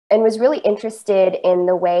and was really interested in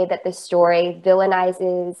the way that the story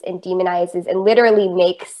villainizes and demonizes and literally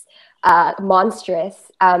makes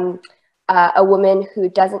monstrous a woman who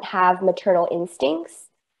doesn't have maternal instincts,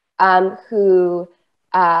 who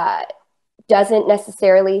doesn't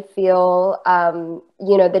necessarily feel,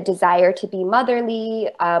 the desire to be motherly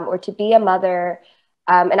or to be a mother.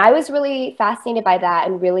 And I was really fascinated by that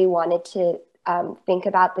and really wanted to think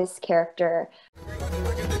about this character.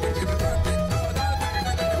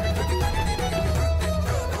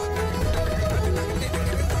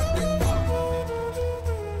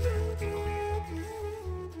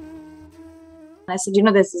 I said,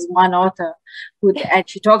 there's this one author who, and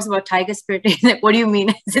she talks about tiger spirit. Like, what do you mean?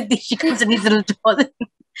 I said, she comes in these little dolls.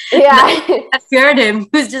 Yeah. I feared him. He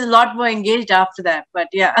was just a lot more engaged after that, but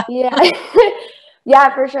yeah. Yeah.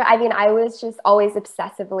 Yeah, for sure. I mean, I was just always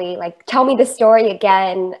obsessively like, tell me the story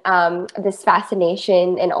again, this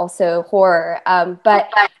fascination and also horror. But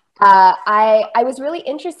I was really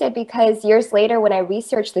interested because years later when I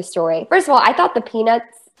researched the story, first of all, I thought the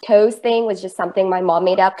Peanuts toes thing was just something my mom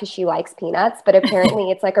made up because she likes peanuts, but apparently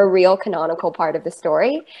it's like a real canonical part of the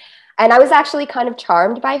story. And I was actually kind of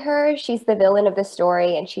charmed by her. She's the villain of the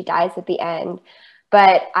story and she dies at the end.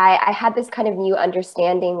 But I had this kind of new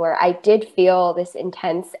understanding where I did feel this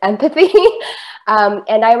intense empathy.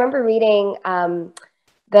 And I remember reading about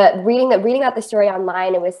the story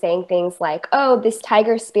online. It was saying things like, oh, this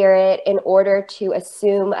tiger spirit, in order to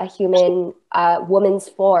assume a human woman's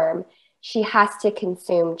form, she has to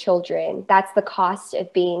consume children. That's the cost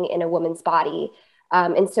of being in a woman's body.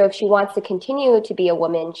 And so if she wants to continue to be a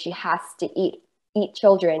woman, she has to eat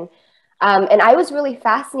children. And I was really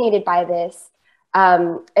fascinated by this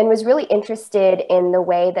and was really interested in the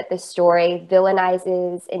way that the story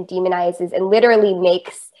villainizes and demonizes and literally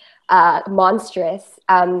makes monstrous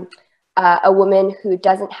a woman who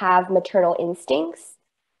doesn't have maternal instincts,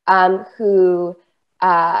 who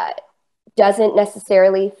doesn't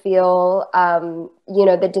necessarily feel,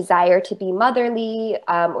 the desire to be motherly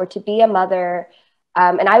or to be a mother.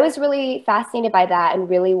 And I was really fascinated by that and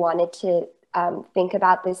really wanted to think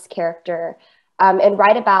about this character and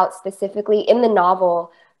write about specifically in the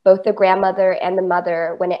novel, both the grandmother and the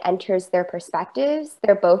mother, when it enters their perspectives,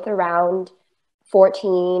 they're both around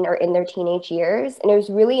 14 or in their teenage years. And it was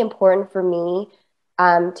really important for me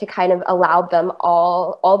to kind of allow them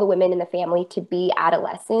all the women in the family to be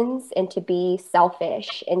adolescents and to be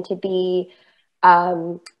selfish and to be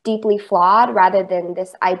deeply flawed, rather than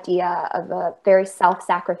this idea of a very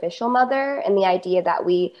self-sacrificial mother and the idea that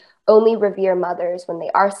we only revere mothers when they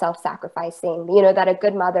are self-sacrificing, that a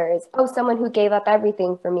good mother is, someone who gave up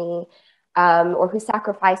everything for me or who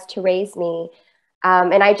sacrificed to raise me.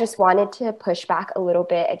 And I just wanted to push back a little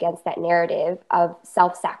bit against that narrative of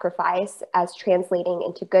self-sacrifice as translating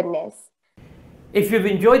into goodness. If you've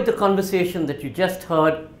enjoyed the conversation that you just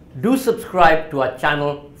heard, do subscribe to our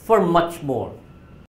channel for much more.